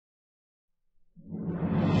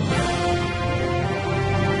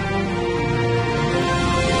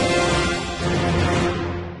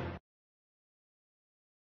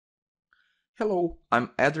Hello, I'm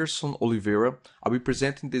Ederson Oliveira. I'll be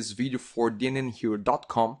presenting this video for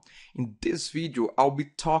DNNHere.com. In this video, I'll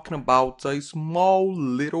be talking about a small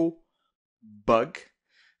little bug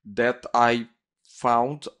that I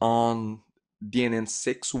found on DNN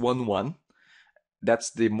 6.11.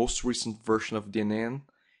 That's the most recent version of DNN.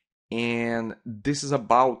 And this is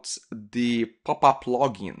about the pop-up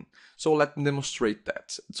login. So let me demonstrate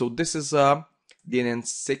that. So this is a DNN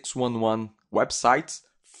 6.11 website,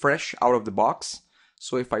 fresh out of the box.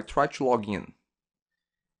 So if I try to log in,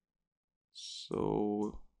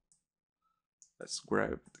 so let's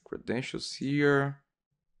grab the credentials here.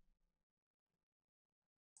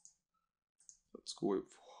 Let's go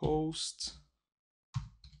with host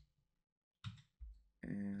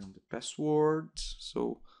and the password.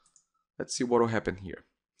 So let's see what will happen here.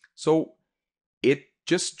 So it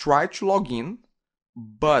just tried to log in,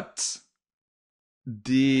 but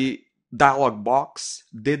the dialog box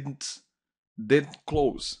didn't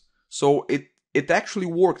close. So it actually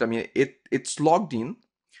worked. I mean, it's logged in,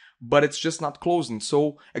 but it's just not closing.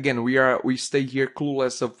 So again, we stay here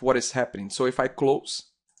clueless of what is happening. So if I close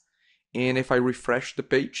and if I refresh the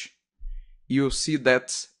page, you'll see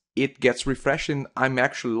that it gets refreshed and I'm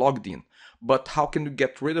actually logged in. But how can we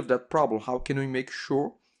get rid of that problem? How can we make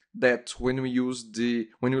sure that when we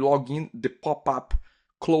log in, the pop-up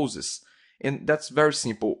closes? And that's very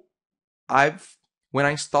simple. When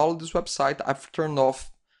I installed this website, I've turned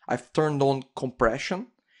on compression,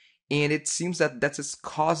 and it seems that that is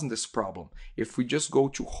causing this problem. If we just go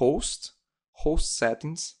to host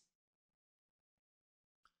settings,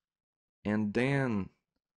 and then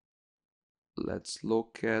let's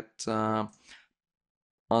look at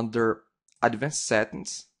under advanced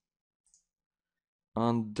settings,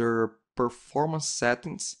 under performance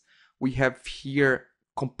settings, we have here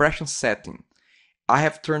compression setting. I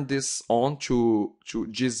have turned this on to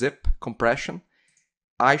gzip compression.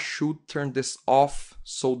 I should turn this off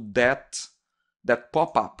so that that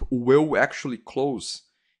pop-up will actually close.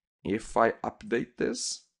 If I update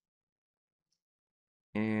this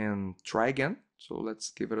and try again, so let's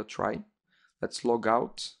give it a try. Let's log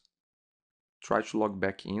out, try to log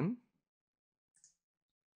back in.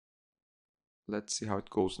 Let's see how it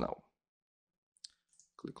goes now.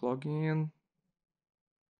 Click login.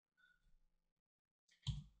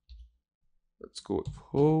 Let's go with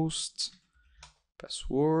host,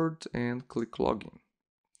 password, and click login.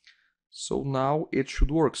 So now it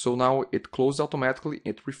should work. So now it closed automatically,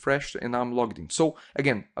 it refreshed, and I'm logged in. So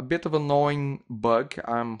again, a bit of an annoying bug.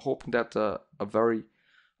 I'm hoping that a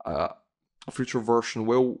future version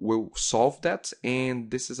will solve that.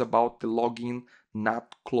 And this is about the login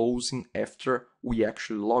not closing after we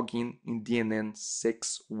actually log in DNN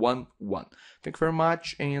 6.11. Thank you very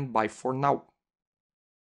much, and bye for now.